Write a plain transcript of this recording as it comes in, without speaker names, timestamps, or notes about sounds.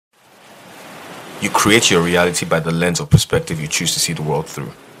You create your reality by the lens of perspective you choose to see the world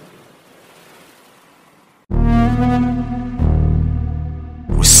through.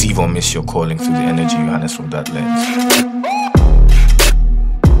 Receive or miss your calling through the energy you harness from that lens.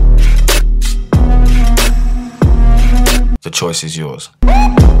 The choice is yours.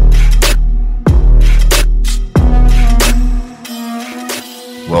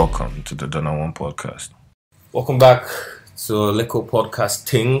 Welcome to the Donawon Podcast. Welcome back to Leko Podcast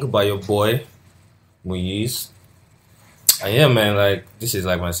Ting by your boy, Muyiz. And yeah, man, this is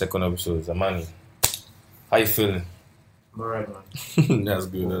my second episode. Zamani, how you feeling? I'm alright, man. That's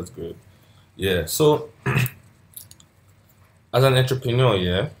good. Yeah, so as an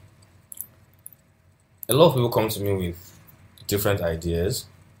entrepreneur, a lot of people come to me with different ideas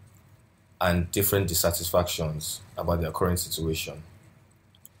and different dissatisfactions about their current situation,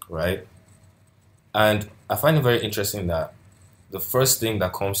 right? And I find it very interesting that the first thing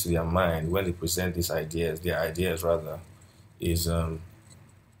that comes to their mind when they present their ideas is,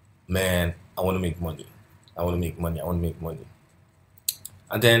 man, I want to make money. And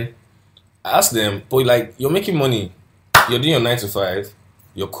then I ask them, but you're making money, you're doing your 9 to 5,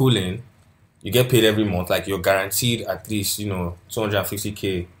 you're cooling, you get paid every month, you're guaranteed at least,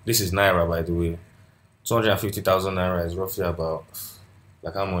 250k. This is Naira, by the way. 250,000 Naira is roughly about,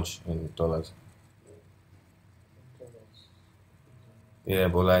 how much in dollars? Yeah,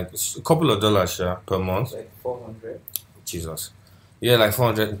 but a couple of dollars per month. 400. Jesus. Yeah,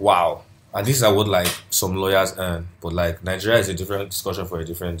 400. Wow. And this is what some lawyers earn. But Nigeria is a different discussion for a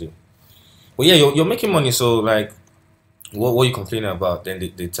different day. But yeah, you're making money, so what are you complaining about? Then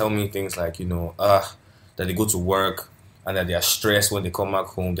they tell me things that they go to work and that they are stressed when they come back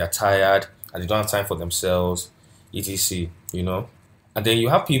home, they're tired and they don't have time for themselves, etc. And then you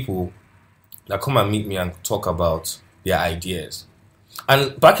have people that come and meet me and talk about their ideas.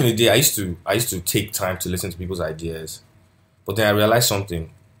 And back in the day, I used to take time to listen to people's ideas. But then I realized something.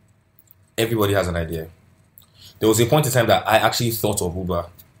 Everybody has an idea. There was a point in time that I actually thought of Uber.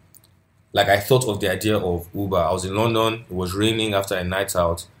 I thought of the idea of Uber. I was in London. It was raining after a night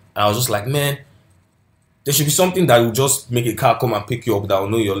out. And I was just man, there should be something that will just make a car come and pick you up that will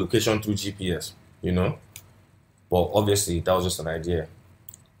know your location through GPS, But obviously, that was just an idea.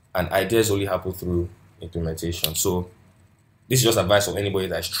 And ideas only happen through implementation. So this is just advice for anybody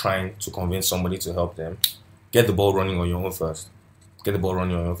that is trying to convince somebody to help them. Get the ball running on your own first.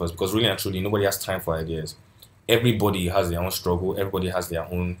 Because really and truly, nobody has time for ideas. Everybody has their own struggle. Everybody has their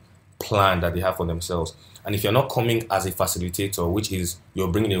own plan that they have for themselves. And if you're not coming as a facilitator, which is you're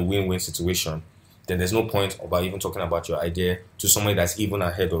bringing a win-win situation, then there's no point about even talking about your idea to somebody that's even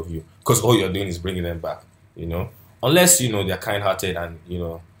ahead of you. Because all you're doing is bringing them back, Unless, they're kind-hearted and,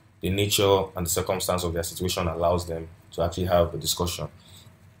 the nature and the circumstance of their situation allows them to actually have a discussion.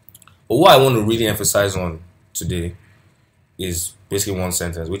 But what I want to really emphasize on today is basically one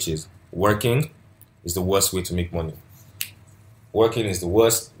sentence, which is working is the worst way to make money. Working is the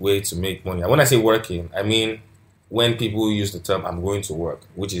worst way to make money. And when I say working, I mean when people use the term I'm going to work,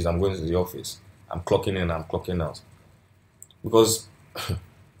 which is I'm going to the office, I'm clocking in, I'm clocking out. Because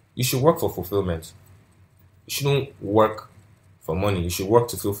you should work for fulfillment. You shouldn't work for money. You should work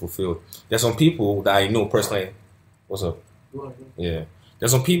to feel fulfilled. There's some people that I know personally. What's up? Yeah.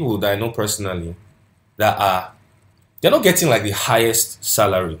 There's some people that I know personally that they're not getting the highest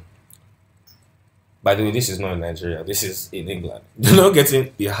salary. By the way, this is not in Nigeria. This is in England. They're not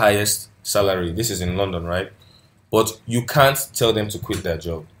getting the highest salary. This is in London, right? But you can't tell them to quit their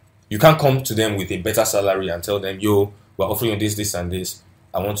job. You can't come to them with a better salary and tell them, yo, we're offering you this, this, and this.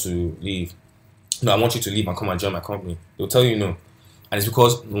 I want to leave. No, I want you to leave and come and join my company. They'll tell you no. And it's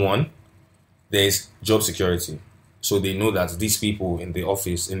because, one, there's job security. So they know that these people in their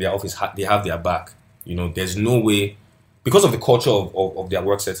office, they have their back. There's no way, because of the culture of their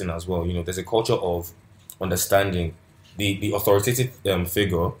work setting as well, there's a culture of understanding. The authoritative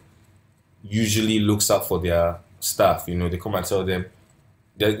figure usually looks out for their staff. They come and tell them,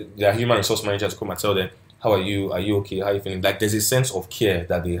 their human resource managers come and tell them, how are you? Are you okay? How are you feeling? There's a sense of care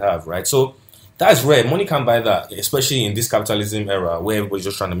that they have, right? So that's rare. Money can't buy that, especially in this capitalism era where everybody's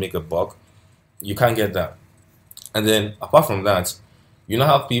just trying to make a buck. You can't get that. And then, apart from that, you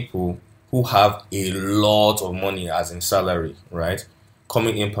now have people who have a lot of money as in salary, right?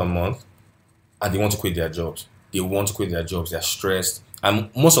 Coming in per month, and they want to quit their jobs. They're stressed.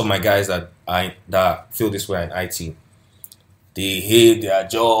 And most of my guys that feel this way in IT, they hate their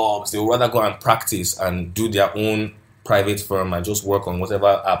jobs. They would rather go and practice and do their own private firm and just work on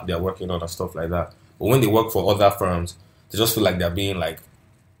whatever app they're working on and stuff like that. But when they work for other firms, they just feel like they're being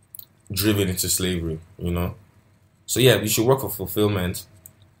driven into slavery, So yeah, you should work for fulfillment.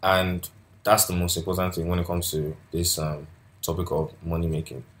 And That's the most important thing when it comes to this topic of money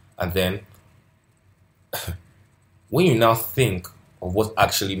making. And then when you now think of what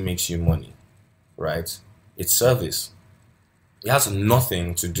actually makes you money, right? It's service. It has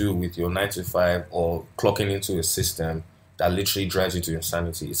nothing to do with your 9 to 5 or clocking into a system that literally drives you to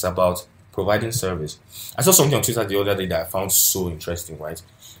insanity. It's about providing service. I saw something on Twitter the other day that I found so interesting, right?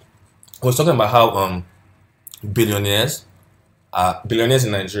 I was talking about how billionaires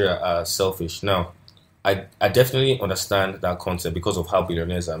in Nigeria are selfish. Now, I definitely understand that concept because of how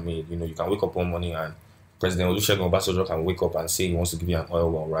billionaires are made. You know, you can wake up one morning and President Olusegun Obasanjo can wake up and say he wants to give you an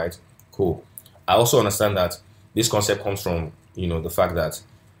oil well, right? Cool. I also understand that this concept comes from, the fact that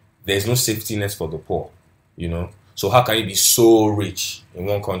there's no safety net for the poor, So how can you be so rich in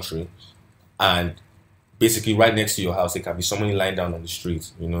one country and basically right next to your house, there can be someone lying down on the street,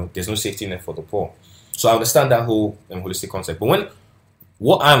 There's no safety net for the poor. So I understand that whole holistic concept. But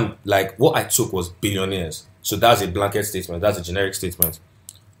what I took was billionaires. So that's a blanket statement. That's a generic statement.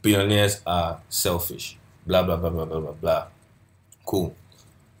 Billionaires are selfish. Blah, blah, blah, blah, blah, blah, blah. Cool.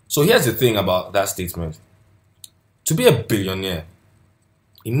 So here's the thing about that statement. To be a billionaire,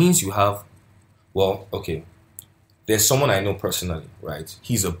 it means you have, there's someone I know personally, right?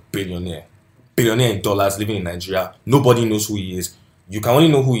 He's a billionaire. Billionaire in dollars, living in Nigeria. Nobody knows who he is. You can only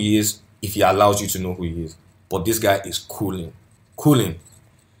know who he is if he allows you to know who he is. But this guy is cooling.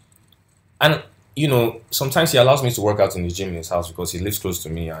 And, sometimes he allows me to work out in the gym in his house because he lives close to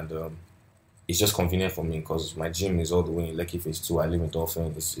me and it's just convenient for me because my gym is all the way in Lekki Phase 2. I live in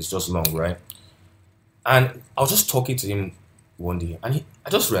Dolphin. It's just long, right? And I was just talking to him one day and I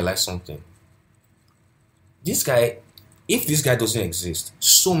just realized something. This guy, if this guy doesn't exist,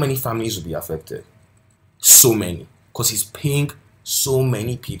 so many families will be affected. So many. Because he's paying so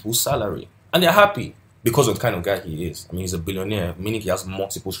many people's salary. And they're happy because of the kind of guy he is. I mean, he's a billionaire, meaning he has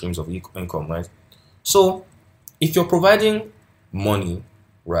multiple streams of income, right? So, if you're providing money,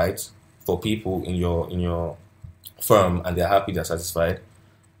 right, for people in your firm and they're happy, they're satisfied,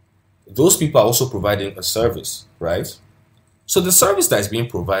 those people are also providing a service, right? So the service that is being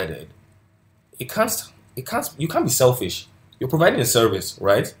provided, you can't be selfish. You're providing a service,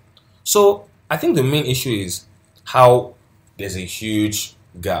 right? So I think the main issue is how there's a huge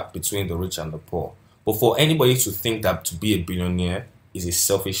gap between the rich and the poor. But for anybody to think that to be a billionaire is a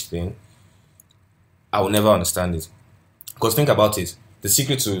selfish thing, I will never understand it. Because think about it. The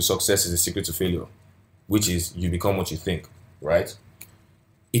secret to success is the secret to failure, which is you become what you think, right?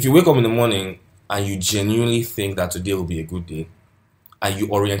 If you wake up in the morning and you genuinely think that today will be a good day, and you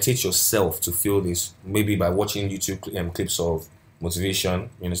orientate yourself to feel this, maybe by watching YouTube clips of motivation,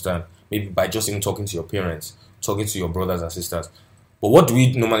 you understand? Maybe by just even talking to your parents, talking to your brothers and sisters. But what do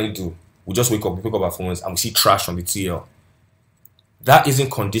we normally do? We just wake up, we pick up our phones, and we see trash on the TL. That isn't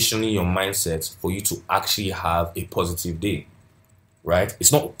conditioning your mindset for you to actually have a positive day, right?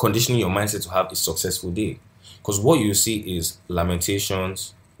 It's not conditioning your mindset to have a successful day. Because what you see is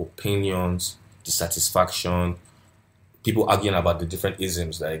lamentations, opinions, dissatisfaction, people arguing about the different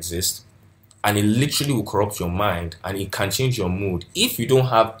isms that exist. And it literally will corrupt your mind and it can change your mood if you don't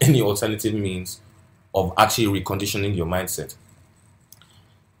have any alternative means of actually reconditioning your mindset.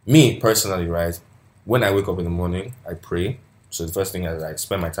 Me, personally, right, when I wake up in the morning, I pray. So the first thing is I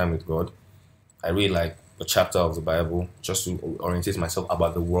spend my time with God. I read like a chapter of the Bible just to orientate myself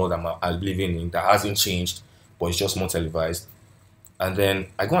about the world I'm living in that hasn't changed, but it's just more televised. And then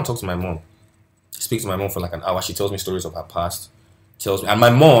I go and talk to my mom. Speak to my mom for like an hour. She tells me stories of her past. And my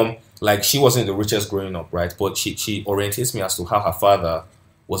mom, like, she wasn't the richest growing up, right? But she orientates me as to how her father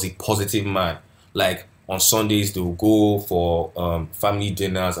was a positive man. Like, on Sundays, they will go for family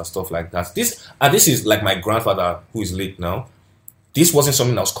dinners and stuff like that. This is like my grandfather, who is late now. This wasn't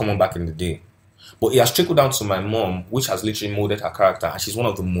something that was common back in the day. But it has trickled down to my mom, which has literally molded her character. And she's one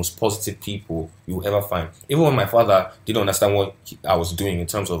of the most positive people you will ever find. Even when my father didn't understand what I was doing in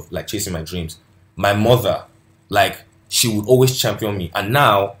terms of, like, chasing my dreams, my mother, like, she would always champion me. And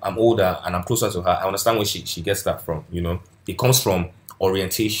now I'm older and I'm closer to her. I understand where she gets that from, It comes from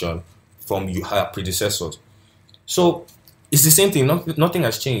orientation from her predecessors. So it's the same thing. Nothing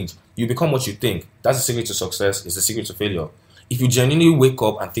has changed. You become what you think. That's the secret to success. It's the secret to failure. If you genuinely wake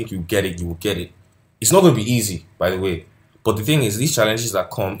up and think you get it, you will get it. It's not going to be easy, by the way. But the thing is, these challenges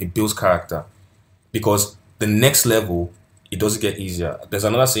that come, it builds character. Because the next level, it doesn't get easier. There's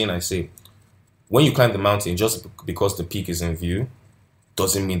another saying I say. When you climb the mountain, just because the peak is in view,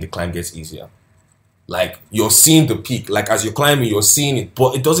 doesn't mean the climb gets easier. Like, you're seeing the peak. Like, as you're climbing, you're seeing it.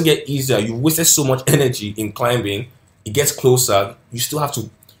 But it doesn't get easier. You wasted so much energy in climbing. It gets closer. You still have to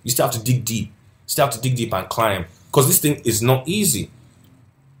dig deep. You still have to dig deep and climb. Because this thing is not easy.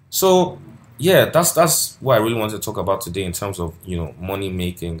 So, yeah, that's what I really wanted to talk about today in terms of money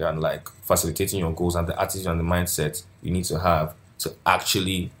making and like facilitating your goals and the attitude and the mindset you need to have to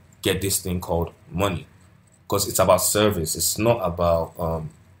actually get this thing called money, because it's about service. It's not about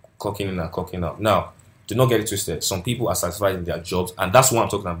clocking in and clocking out. Now, do not get it twisted. Some people are satisfied in their jobs, and that's what I'm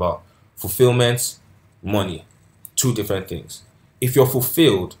talking about. Fulfillment, money, two different things. If you're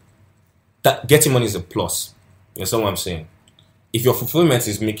fulfilled, that getting money is a plus. You understand what I'm saying? If your fulfillment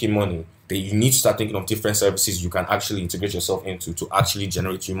is making money, then you need to start thinking of different services you can actually integrate yourself into to actually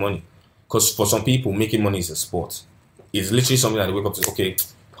generate you money. Because for some people, making money is a sport. It's literally something that they wake up to, okay,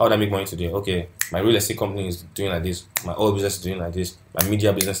 how do I make money today? Okay, my real estate company is doing like this. My oil business is doing like this. My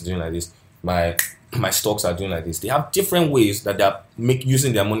media business is doing like this. My stocks are doing like this. They have different ways that they're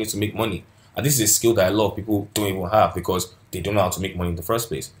using their money to make money. And this is a skill that a lot of people don't even have because they don't know how to make money in the first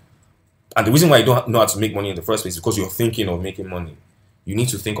place. And the reason why you don't know how to make money in the first place is because you're thinking of making money. You need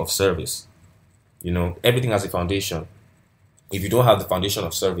to think of service. Everything has a foundation. If you don't have the foundation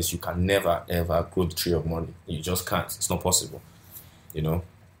of service, you can never, ever grow the tree of money. You just can't. It's not possible.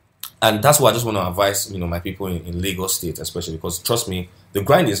 And that's why I just want to advise, my people in Lagos State, especially because, trust me, the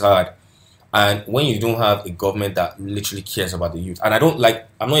grind is hard. And when you don't have a government that literally cares about the youth, and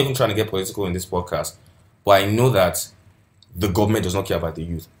I'm not even trying to get political in this podcast, but I know that the government does not care about the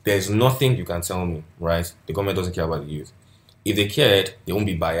youth. There's nothing you can tell me, right? The government doesn't care about the youth. If they cared, they won't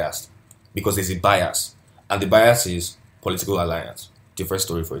be biased, because there's a bias. And the bias is political alliance. Different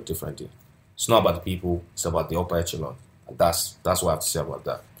story for a different day. It's not about the people, it's about the upper echelon. And that's what I have to say about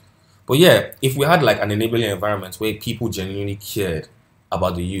that. But yeah, if we had like an enabling environment where people genuinely cared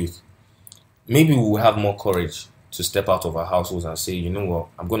about the youth, maybe we will have more courage to step out of our households and say, you know what,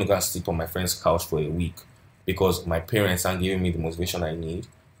 I'm going to go and sleep on my friend's couch for a week because my parents aren't giving me the motivation I need.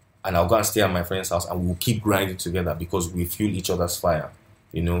 And I'll go and stay at my friend's house and we'll keep grinding together because we fuel each other's fire,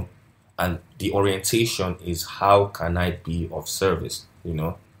 And the orientation is, how can I be of service,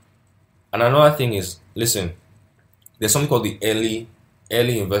 And another thing is, listen, there's something called the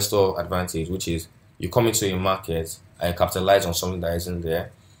early investor advantage, which is you come into a market and capitalize on something that isn't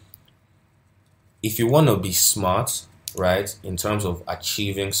there. If you want to be smart, right, in terms of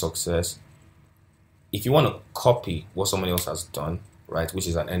achieving success, if you want to copy what somebody else has done, right, which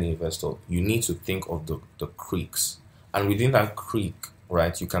is an early investor, you need to think of the creeks. And within that creek,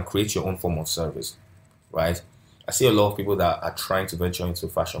 right, you can create your own form of service, right? I see a lot of people that are trying to venture into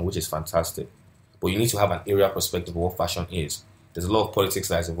fashion, which is fantastic. But you need to have an area perspective of what fashion is. There's a lot of politics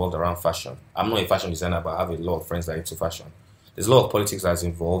that is involved around fashion. I'm not a fashion designer, but I have a lot of friends that are into fashion. There's a lot of politics that's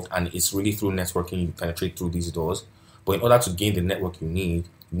involved, and it's really through networking you penetrate through these doors. But in order to gain the network you need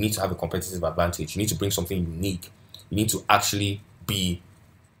to have a competitive advantage. You need to bring something unique. You need to actually be...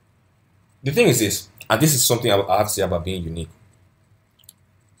 The thing is this, and this is something I have to say about being unique.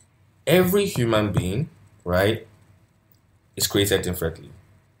 Every human being, right, is created differently.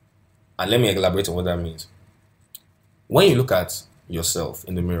 And let me elaborate on what that means. When you look at yourself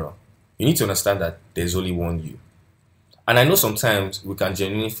in the mirror, you need to understand that there's only one you. And I know sometimes we can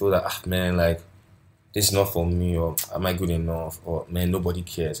genuinely feel that, man, like, this is not for me, or am I good enough, or man, nobody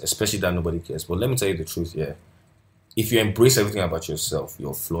cares, especially that nobody cares. But let me tell you the truth, yeah. If you embrace everything about yourself,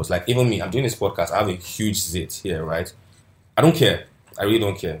 your flaws, like even me, I'm doing this podcast, I have a huge zit here, right? I don't care. I really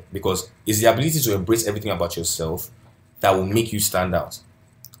don't care, because it's the ability to embrace everything about yourself that will make you stand out.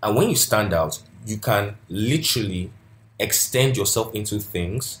 And when you stand out, you can literally extend yourself into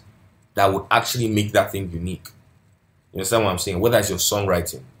things that would actually make that thing unique. You understand what I'm saying? Whether it's your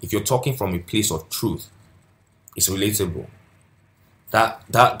songwriting, if you're talking from a place of truth, it's relatable.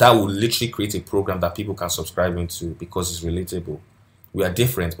 That will literally create a program that people can subscribe into because it's relatable. We are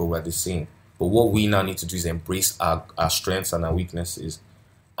different, but we're the same. But what we now need to do is embrace our strengths and our weaknesses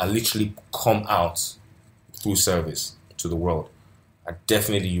and literally come out through service to the world. And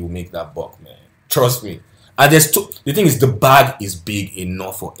definitely you will make that buck, man. Trust me. And the thing is, the bag is big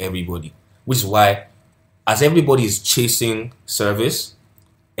enough for everybody, which is why, as everybody is chasing service,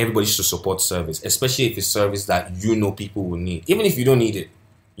 everybody should support service, especially if it's service that people will need. Even if you don't need it,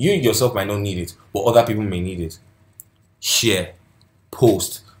 you yourself might not need it, but other people may need it. Share,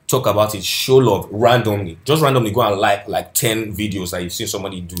 post, talk about it, show love randomly. Just randomly go and like 10 videos that you've seen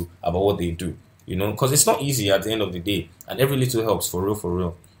somebody do about what they do. Because it's not easy at the end of the day, and every little helps, for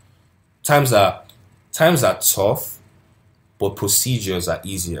real. Times are tough, but procedures are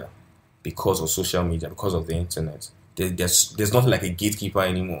easier because of social media, because of the internet. There's nothing like a gatekeeper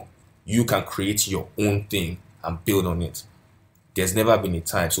anymore. You can create your own thing and build on it. There's never been a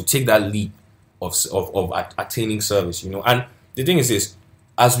time. So take that leap of attaining service, And the thing is this,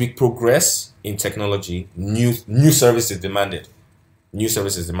 as we progress in technology, new service is demanded. New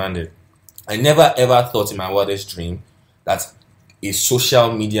service is demanded. I never ever thought in my wildest dream that a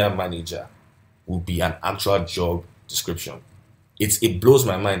social media manager would be an actual job description. It blows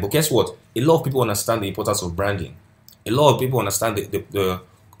my mind. But guess what? A lot of people understand the importance of branding. A lot of people understand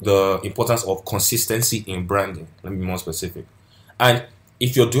the importance of consistency in branding. Let me be more specific. And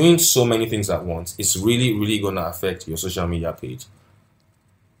if you're doing so many things at once, it's really, really gonna affect your social media page.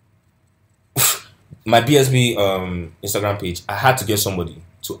 My BSB Instagram page, I had to get somebody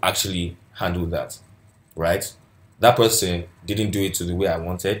to actually handle that, right? That person didn't do it to the way I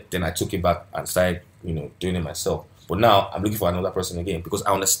wanted. Then I took it back and started, doing it myself. But now I'm looking for another person again because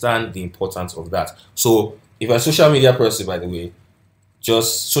I understand the importance of that. So if you're a social media person, by the way,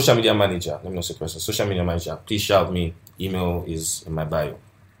 just social media manager, let me not say person, social media manager, please shout me. Email is in my bio.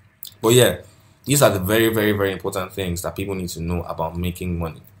 But yeah, these are the very, very, very important things that people need to know about making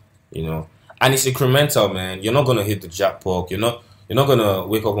money, And it's incremental, man. You're not gonna hit the jackpot. You're not gonna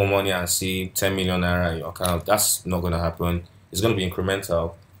wake up one morning and see 10 million naira in your account. That's not gonna happen. It's gonna be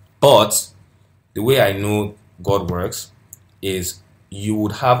incremental. But the way I know God works is you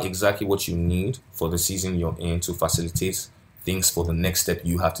would have exactly what you need for the season you're in to facilitate things for the next step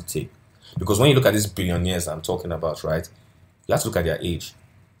you have to take. Because when you look at these billionaires I'm talking about, right, you have to look at their age.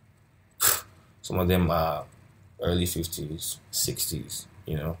 Some of them are early 50s, 60s,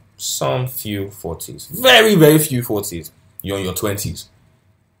 some few 40s, very, very few 40s. You're in your 20s.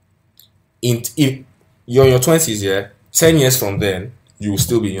 If you're in your 20s, yeah, 10 years from then, you will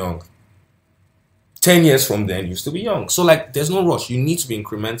still be young. 10 years from then, you'll still be young. So, there's no rush. You need to be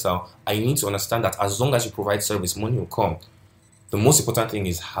incremental. And you need to understand that as long as you provide service, money will come. The most important thing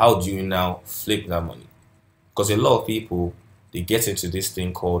is how do you now flip that money? Because a lot of people, they get into this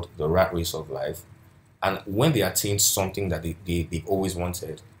thing called the rat race of life. And when they attain something that they always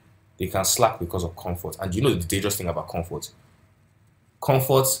wanted, they can slack because of comfort. And you know the dangerous thing about comfort?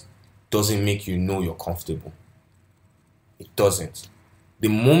 Comfort doesn't make you know you're comfortable. It doesn't. The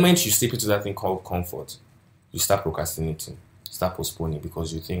moment you step into that thing called comfort, you start procrastinating, start postponing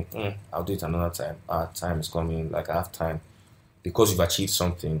because you think, I'll do it another time. Time is coming, I have time. Because you've achieved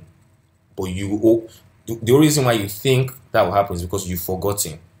something. But the only reason why you think that will happen is because you've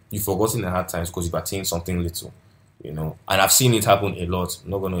forgotten. You've forgotten the hard times because you've attained something little, And I've seen it happen a lot. I'm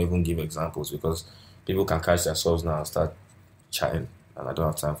not going to even give examples because people can catch themselves now and start chatting, and I don't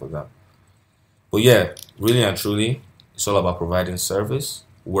have time for that. But yeah, really and truly, it's all about providing service.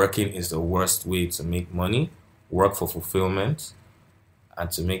 Working is the worst way to make money. Work for fulfillment,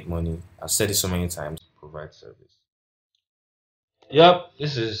 and to make money, I've said it so many times, provide service. Yep,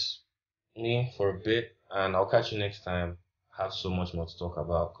 this is me for a bit, and I'll catch you next time. I have so much more to talk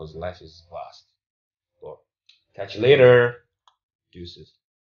about because life is vast. But catch you later. Deuces.